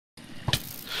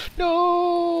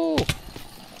No!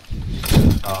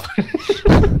 Oh.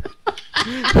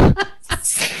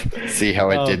 See how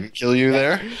I didn't kill you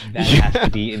there? That has to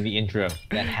be in the intro.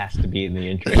 That has to be in the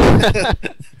intro.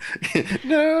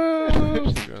 No!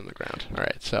 You're on the ground.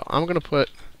 Alright, so I'm gonna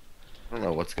put... I don't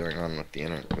know what's going on with the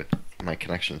internet, with my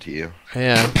connection to you.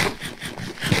 Yeah.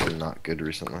 It's been not good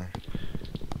recently.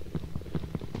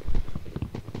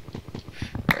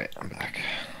 Alright, I'm back.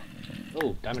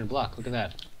 Oh, diamond block. Look at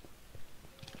that.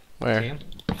 See Where? him?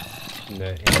 In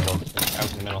the middle.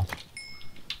 Out in the middle.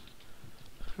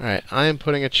 Alright, I am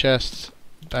putting a chest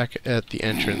back at the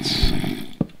entrance.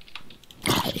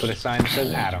 Put a sign that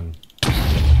says Adam.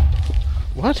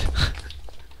 What?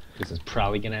 This is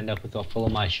probably gonna end up with all full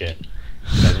of my shit.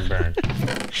 It doesn't burn.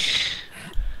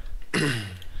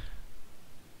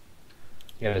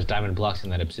 Yeah, there's diamond blocks in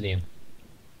that obsidian.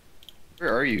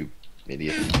 Where are you,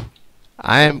 idiot?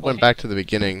 I went back to the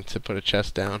beginning to put a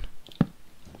chest down.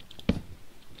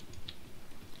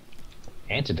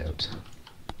 Antidote.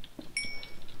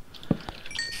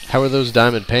 How are those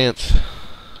diamond pants?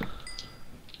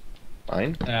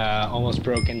 Fine? Almost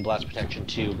broken. Blast protection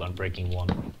 2, unbreaking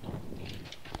 1.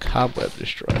 Cobweb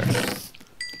destroyer.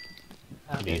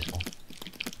 That'd be useful.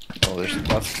 Oh, there's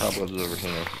lots of cobwebs over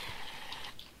here.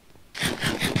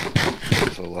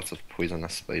 Also, lots of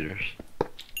poisonous spiders.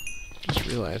 Just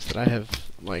realized that I have,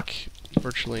 like,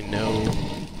 virtually no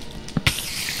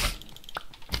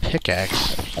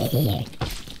pickaxe.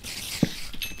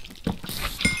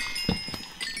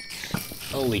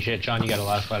 Holy shit, John, you got a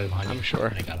lot of spiders behind you. I'm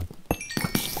sure. I got him.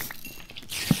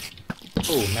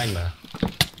 Oh, magma.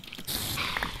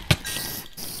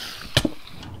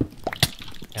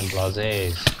 And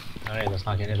blazes. Alright, let's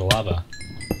not get into lava.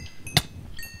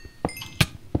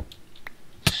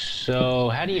 So,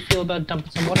 how do you feel about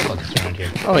dumping some water buckets around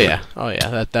here? Oh yeah,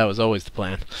 that was always the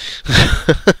plan.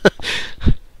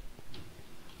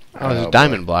 Oh, there's a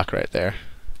diamond block right there.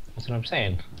 That's what I'm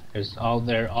saying. There's all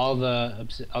the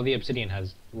obsidian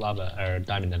has lava or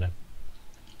diamond in it.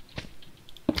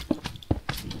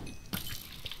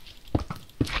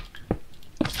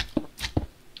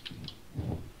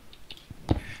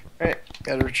 Alright,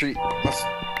 gotta retreat. Must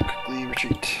quickly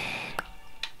retreat.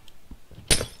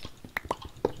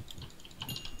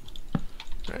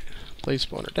 Alright, place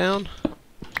spawner down.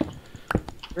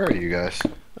 Where are you guys?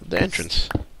 The entrance.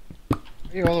 Why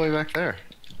are you all the way back there?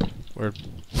 We're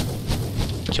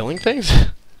killing things?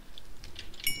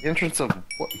 The entrance of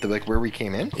what? Like where we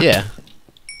came in? Yeah.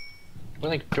 We're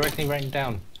like directly right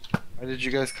down. Why did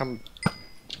you guys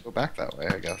go back that way,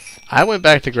 I guess? I went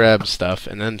back to grab stuff,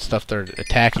 and then stuff started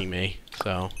attacking me,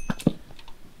 so...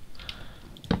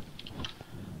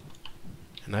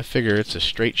 And I figure it's a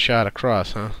straight shot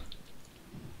across, huh?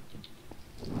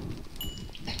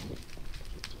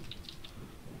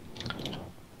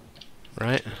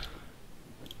 Right?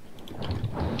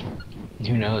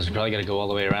 Who knows? We probably gotta go all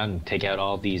the way around and take out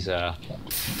all these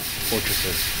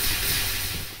fortresses.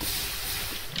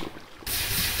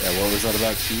 Yeah, what was that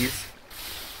about keys?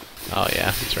 Oh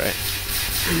yeah, that's right.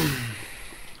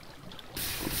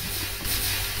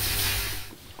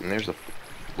 And there's a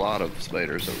lot of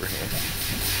spiders over here.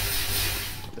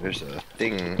 There's a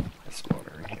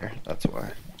spawner in here, that's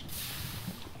why.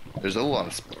 There's a lot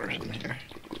of spawners in here.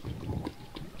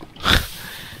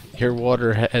 Your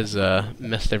water has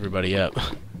messed everybody up.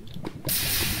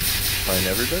 Find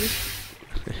everybody?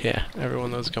 Yeah,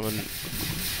 everyone that's coming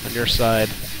on your side.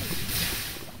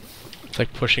 It's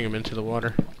like pushing them into the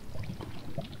water.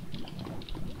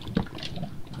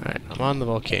 Alright, I'm on the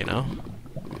volcano.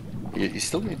 You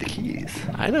still need the keys.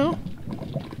 I know.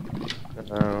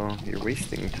 Oh, you're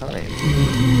wasting time.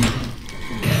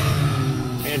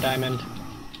 Here, diamond.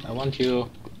 I want you.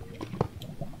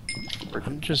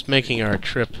 I'm just making our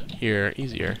trip here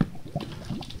easier.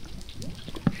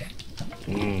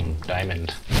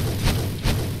 Diamond.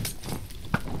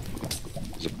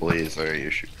 There's a blaze there you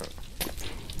should go.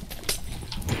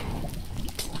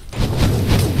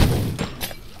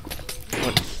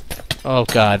 What? Oh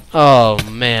god. Oh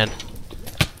man.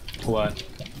 What?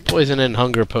 Poison and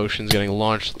hunger potions getting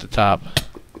launched at the top.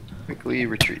 Quickly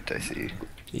retreat, I see.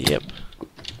 Yep.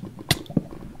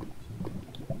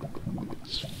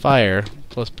 It's fire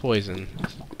plus poison.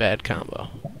 Bad combo.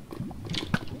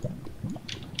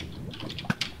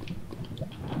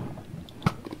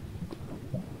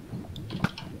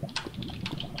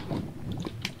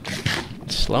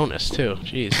 Slowness too.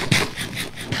 Jeez.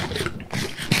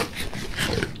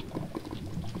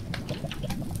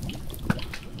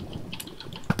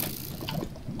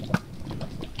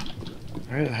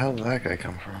 Where the hell did that guy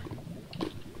come from?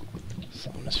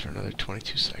 Slowness for another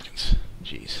 22 seconds.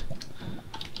 Jeez.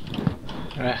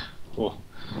 Cool.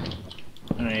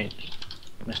 Alright.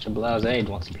 Mr. Blase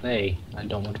wants to play. I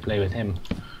don't want to play with him.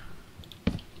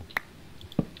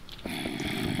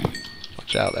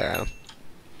 Watch out there, Adam.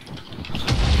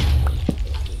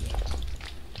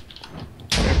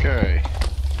 Okay.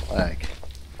 Lag.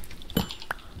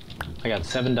 I got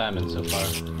 7 diamonds so far.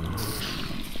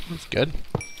 That's good.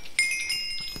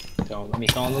 Don't let me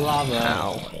fall in the lava.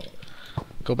 Ow.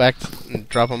 Go back and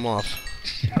drop them off.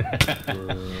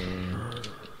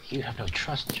 You have no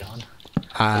trust, John.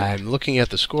 I'm looking at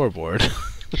the scoreboard.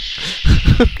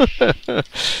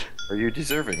 Are you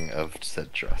deserving of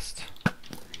said trust?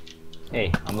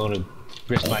 Hey, I'm going to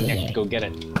risk my neck to go get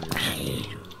it.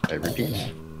 I repeat.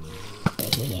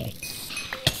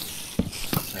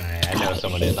 Alright, I know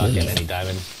someone is not getting any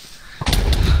diamonds.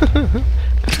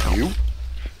 You?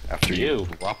 After you You.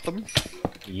 drop them?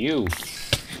 You.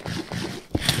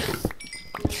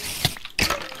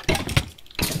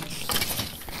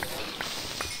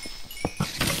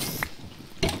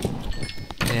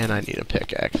 And I need a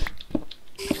pickaxe.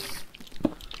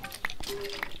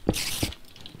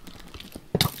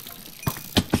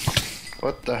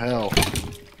 What the hell?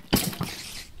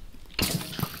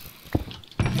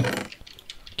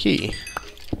 Key.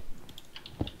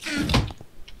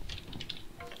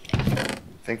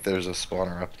 I think there's a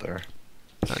spawner up there.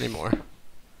 Not anymore.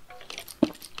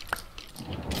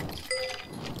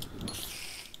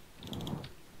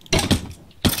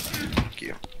 Thank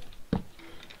you.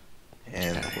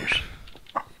 And of course.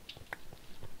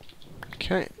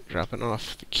 Okay, dropping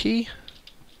off the key.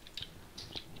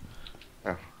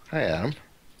 Oh, hi Adam.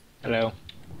 Hello.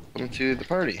 Welcome to the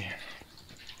party.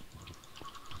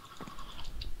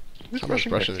 Who's Someone's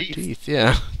brushing their their teeth,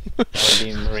 yeah. That would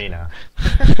be Marina.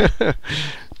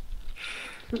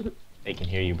 They can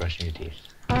hear you brushing your teeth.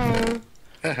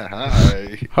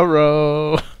 Hi.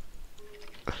 Hello.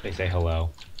 They say hello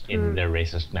in their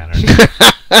racist manner.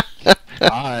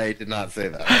 I did not say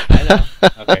that. I know.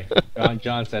 Okay.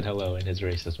 John said hello in his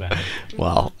racist manner.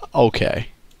 Well, okay.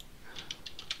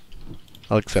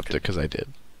 I'll accept it because I did.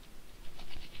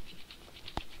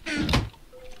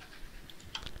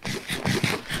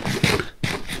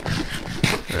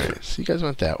 Alright, so you guys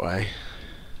went that way.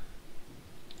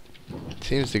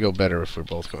 Seems to go better if we're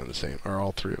both going the same, or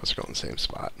all three of us go in the same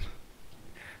spot.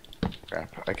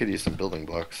 Crap, I could use some building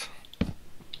blocks.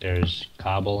 There's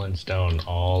cobble and stone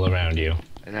all around you.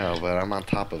 I know, but I'm on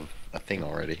top of a thing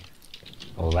already.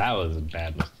 Well, that was a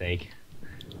bad mistake.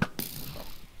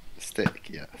 Mistake,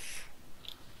 yes.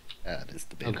 That is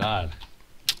Oh debatable. god.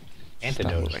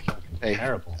 Antidote is moving. fucking Hey.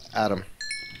 terrible. Adam.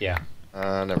 Yeah.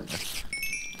 Never mind.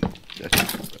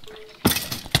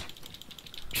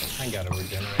 I gotta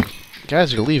regenerate. You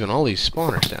guys are leaving all these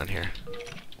spawners down here.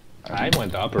 I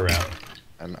went the upper route.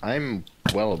 And I'm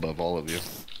well above all of you.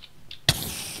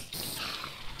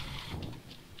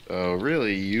 So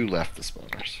really, you left the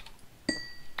spawners.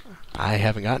 I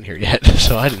haven't gotten here yet,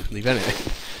 so I didn't leave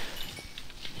anything.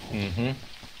 Mm-hmm.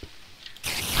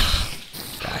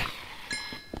 Die.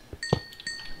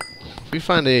 If we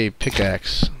find a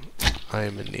pickaxe, I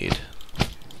am in need.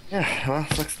 Yeah, well,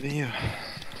 sucks to be you.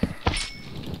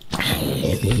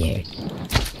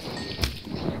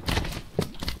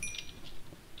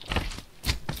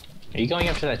 Are you going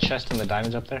up to that chest and the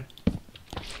diamonds up there?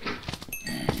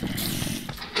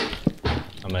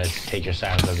 I'm gonna take your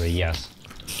silence as a yes.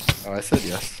 Oh, I said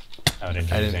yes. Oh, I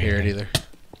didn't hear it either.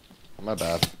 My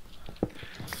bad.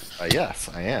 Yes,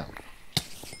 I am.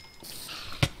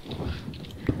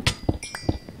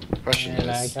 Question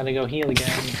And I is, gotta go heal again.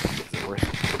 is it worth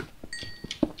it?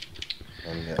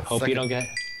 And the Hope second- you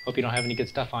don't have any good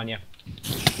stuff on you.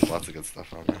 Lots of good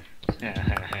stuff on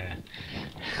there.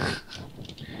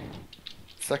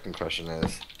 Second question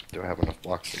is, do I have enough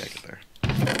blocks to get there?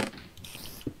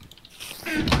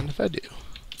 And if I do.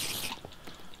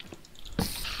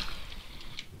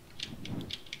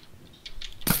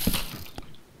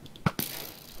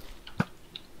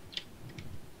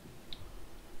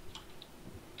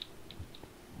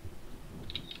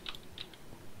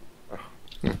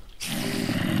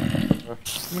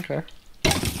 Okay. I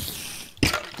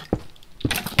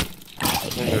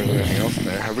don't think there's anything else in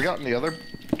there. Have we gotten the other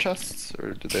chests,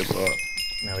 or did they blow up?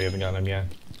 No, we haven't got them yet.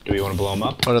 Do we want to blow them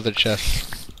up? What other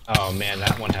chests? Oh man,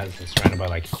 that one is surrounded by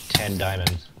like 10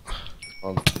 diamonds.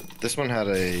 Well, this one had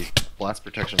a blast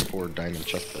protection 4 diamond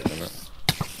chestplate in it.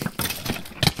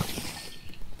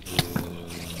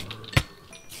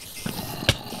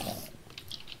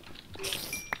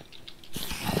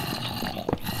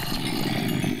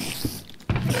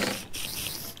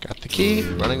 Got the key,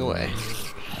 running away.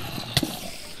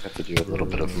 Have to do a little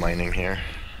bit of mining here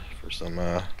for some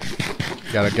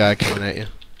Got a guy coming at you.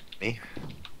 Me?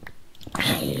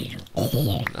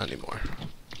 Not anymore.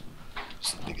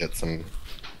 Just need to get some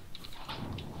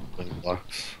wing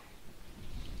blocks.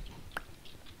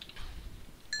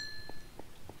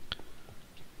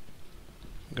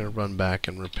 I'm gonna run back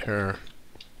and repair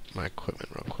my equipment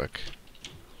real quick.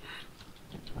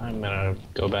 I'm gonna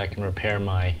go back and repair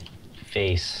my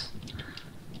face.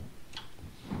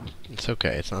 It's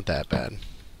okay, it's not that bad.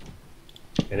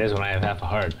 It is when I have half a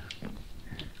heart.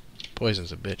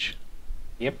 Poison's a bitch.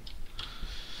 Yep.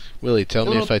 Willie, tell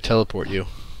me if I teleport you.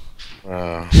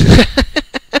 Huh?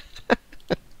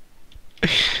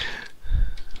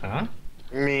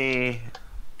 Me,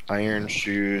 iron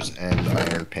shoes, and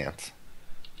iron pants.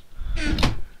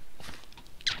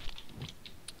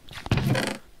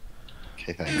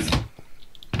 Okay, thanks.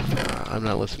 I'm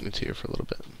not listening to you for a little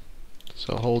bit.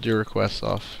 So hold your requests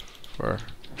off for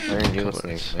Why aren't you couple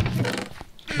listening minutes. to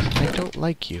me? I don't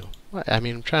like you. What? I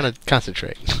mean, I'm trying to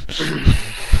concentrate.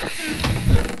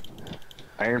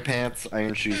 Iron pants,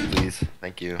 iron shoes, please.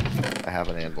 Thank you. I have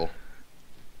an anvil.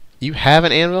 You have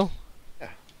an anvil? Yeah.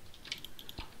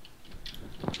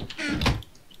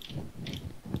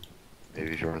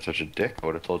 Maybe if you weren't such a dick, I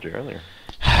would have told you earlier.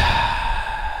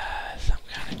 Some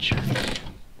kind of jerk.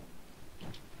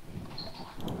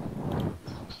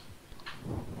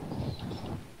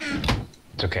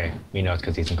 It's okay. We know it's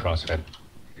because he's in CrossFit.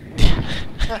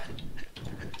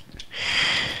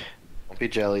 Don't be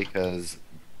jelly, because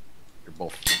you're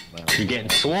both. You're getting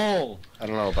swole! I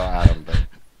don't know about Adam, but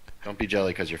don't be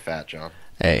jelly because you're fat, John.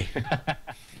 Hey,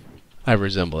 I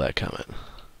resemble that comment.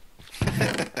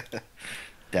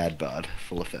 Dad bod,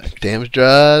 full effect. Damn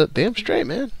straight,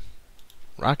 man.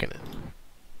 Rocking it.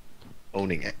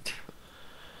 Owning it.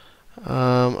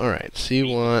 Alright, so you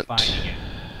want... Finding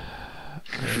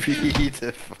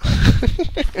it.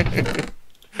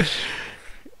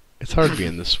 It's hard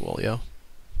being this swole, yo.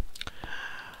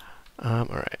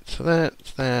 Alright, so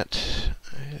that's that.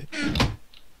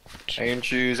 Iron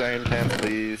shoes, iron pants,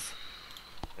 please.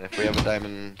 And if we have a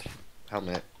diamond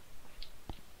helmet.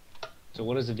 So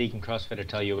what does the vegan CrossFitter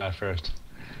tell you about first?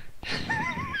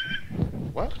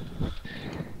 What?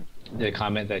 The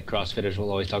comment that CrossFitters will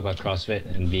always talk about CrossFit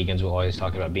and vegans will always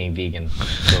talk about being vegan.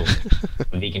 So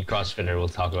a vegan CrossFitter will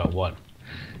talk about what?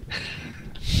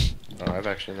 Oh, I've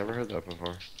actually never heard that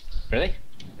before. Really?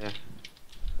 Yeah.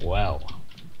 Well,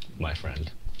 my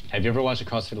friend. Have you ever watched the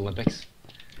CrossFit Olympics?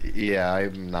 Yeah,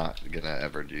 I'm not gonna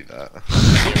ever do that.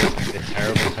 The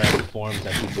terrible forms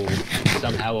that people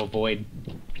somehow avoid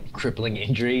crippling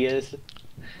injury is?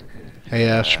 Hey,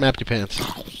 Schmappy Pants.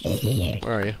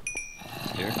 Where are you?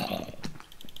 Here.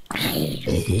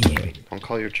 Don't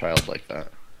call your child like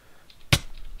that.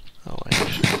 Oh, I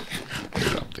should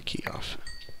drop the key off.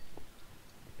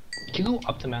 Did you go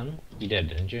up the mountain? You did,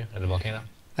 didn't you? At the volcano?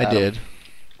 I did.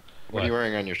 What are you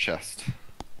wearing on your chest?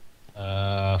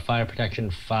 Fire protection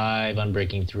 5,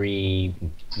 unbreaking 3,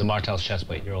 the Martel's chest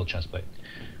plate, your old chest plate.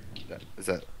 Is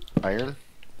that iron?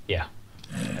 Yeah.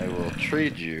 I will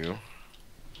trade you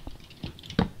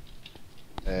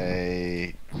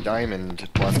a diamond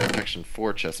blast protection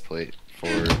 4 chest plate for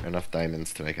enough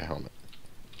diamonds to make a helmet.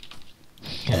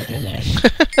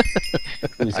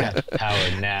 Who's got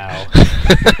power now?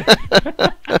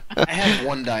 I have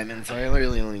 1 diamond, so I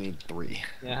really only need 3.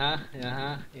 Yeah.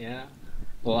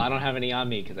 Well, I don't have any on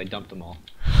me because I dumped them all.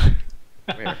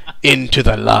 Where? Into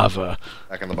the lava.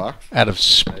 Back in the box? Out of They're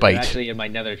spite. actually in my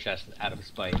nether chest out of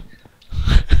spite.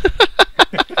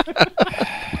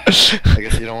 I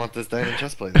guess you don't want this diamond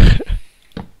chest plate then.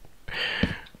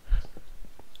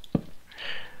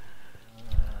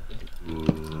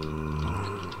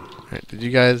 Alright, did you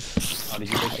guys... Oh, did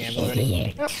you break the anvil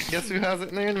already? Yep, guess who has it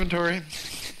in their inventory?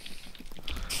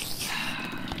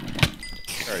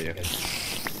 Where are you?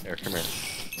 Here, come here.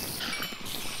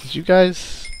 Did you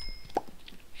guys...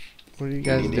 What are you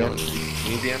guys Need the doing? animal?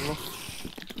 Need the animal?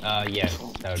 Yeah,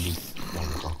 that would be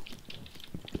wonderful.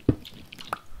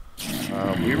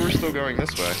 We were still going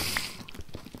this way.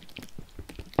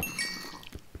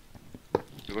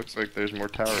 It looks like there's more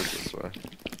towers this way.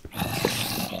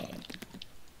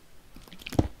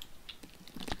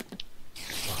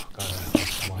 Oh, God,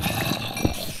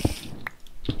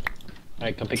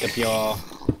 Alright, come pick up your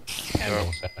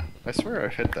anvil, sir. I swear I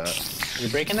hit that. You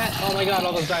breaking that? Oh my God,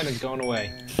 all those diamonds going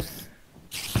away.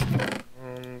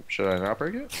 Should I not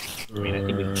break it? I mean, I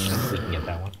think we can get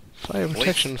that one. Fire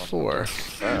protection 4.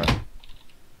 Ah.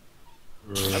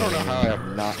 I don't know how I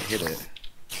have not hit it.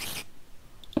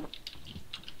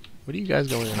 What are you guys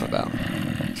going on about?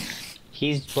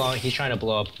 He's trying to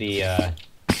blow up the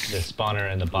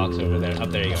spawner in the box over there. Up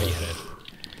there you go, you hit it.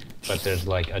 but there's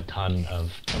like a ton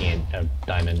of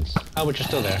diamonds. Oh, which are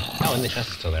still there. Oh, and the chest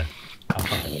is still there. Oh,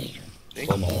 fuck it. See?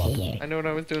 Blow them all up. I know what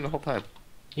I was doing the whole time.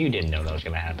 You didn't know that was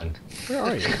gonna happen. Where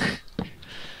are you?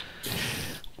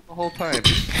 The whole time.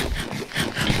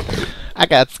 I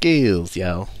got skills,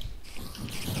 yo.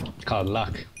 It's called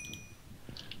luck.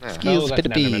 Yeah. Skills Oh, for that's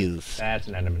the an Enderman. bees. That's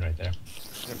an Enderman right there.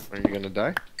 Are you gonna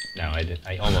die? No, I did.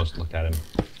 I almost looked at him.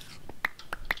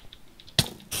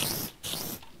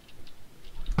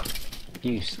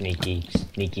 You sneaky,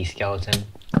 sneaky skeleton.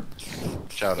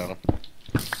 Shout at him.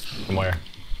 From where?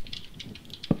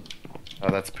 Oh,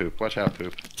 that's Poop. Watch out,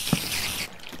 Poop.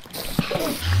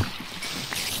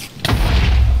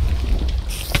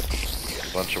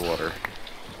 Bunch of water.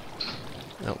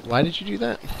 Now, why did you do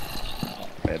that?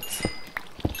 Beds.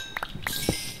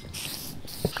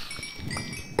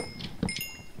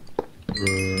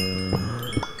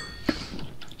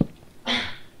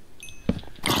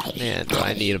 Man, do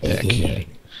I need a pick.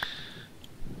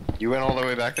 You went all the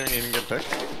way back there and you didn't get picked?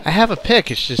 I have a pick,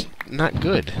 it's just not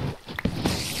good.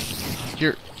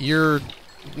 You're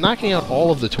knocking out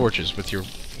all of the torches with your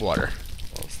water.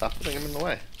 Well, stop putting them in the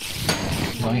way.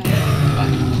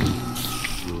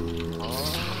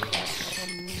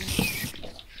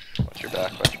 Watch your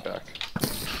back, watch your back.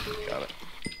 Got it.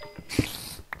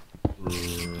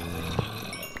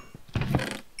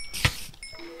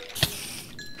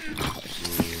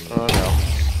 Oh no.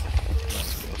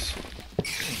 That's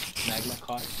close. Magma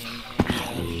caught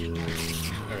in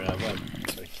a what?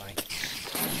 Sorry, fine.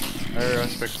 Fire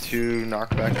aspect 2,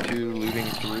 knockback 2, looting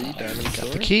 3, diamond Got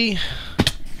sword. the key.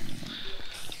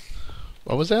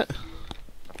 What was that?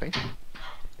 Nothing.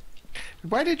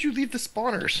 Why did you leave the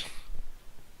spawners?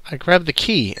 I grabbed the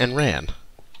key and ran.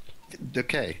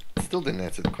 Okay, still didn't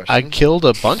answer the question. I killed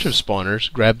a bunch of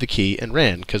spawners, grabbed the key, and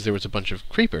ran because there was a bunch of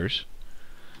creepers.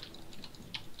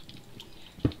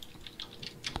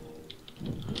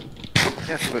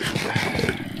 Yes, but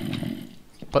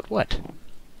But what?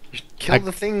 you should kill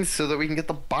the things so that we can get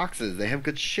the boxes. They have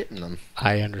good shit in them.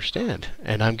 I understand.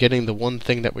 And I'm getting the one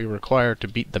thing that we require to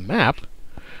beat the map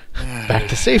back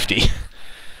to safety.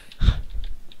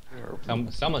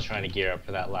 Someone's trying to gear up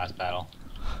for that last battle.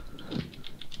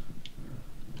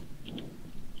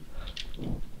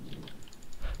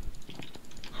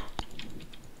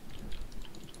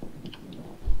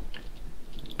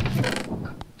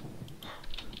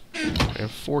 I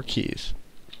have 4 keys.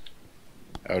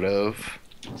 Out of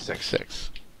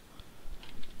 6.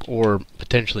 Or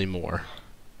potentially more.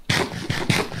 We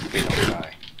don't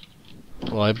die.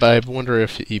 Well, I wonder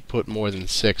if he put more than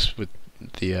 6 with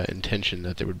the intention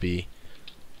that there would be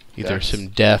either Deaths. some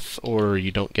death or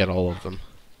you don't get all of them.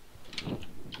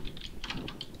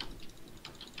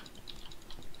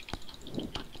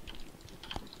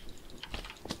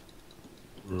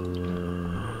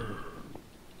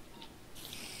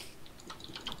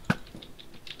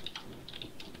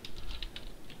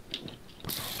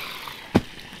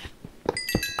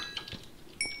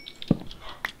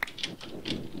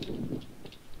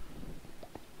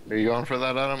 Are you going for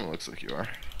that, Adam? It looks like you are.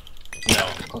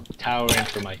 No, towering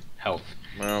for my health.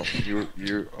 Well,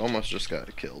 you almost just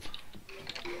got killed.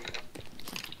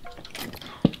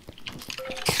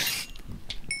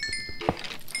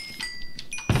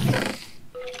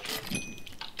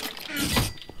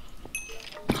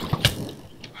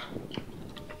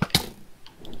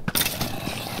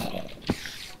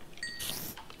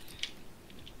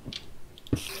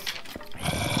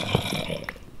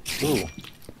 Ooh.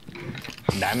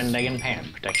 Diamond Egg and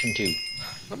Pan, protection 2.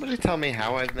 Somebody tell me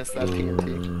how I've missed that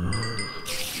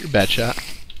TNT. You're a bad shot.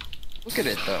 Look at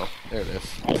it, though. There it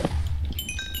is.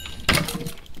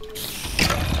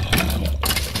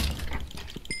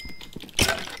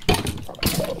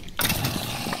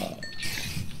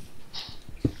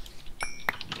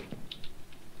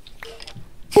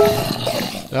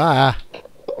 Ah!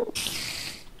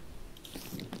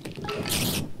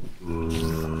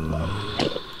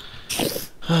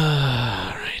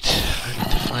 Alright, I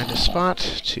need to find a spot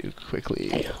to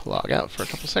quickly log out for a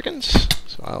couple seconds,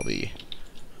 so I'll be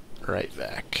right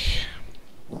back.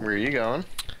 Where are you going?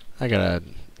 I gotta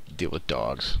deal with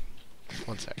dogs.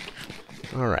 1 sec.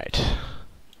 Alright.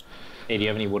 Hey, do you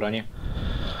have any wood on you?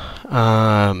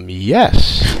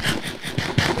 Yes.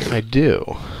 I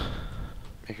do.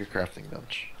 Make a crafting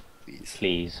bench, please.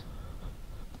 Please.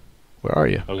 Where are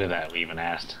you? Look at that, we even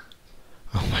asked.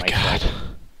 Oh my Nice god. job.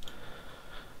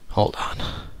 Hold on.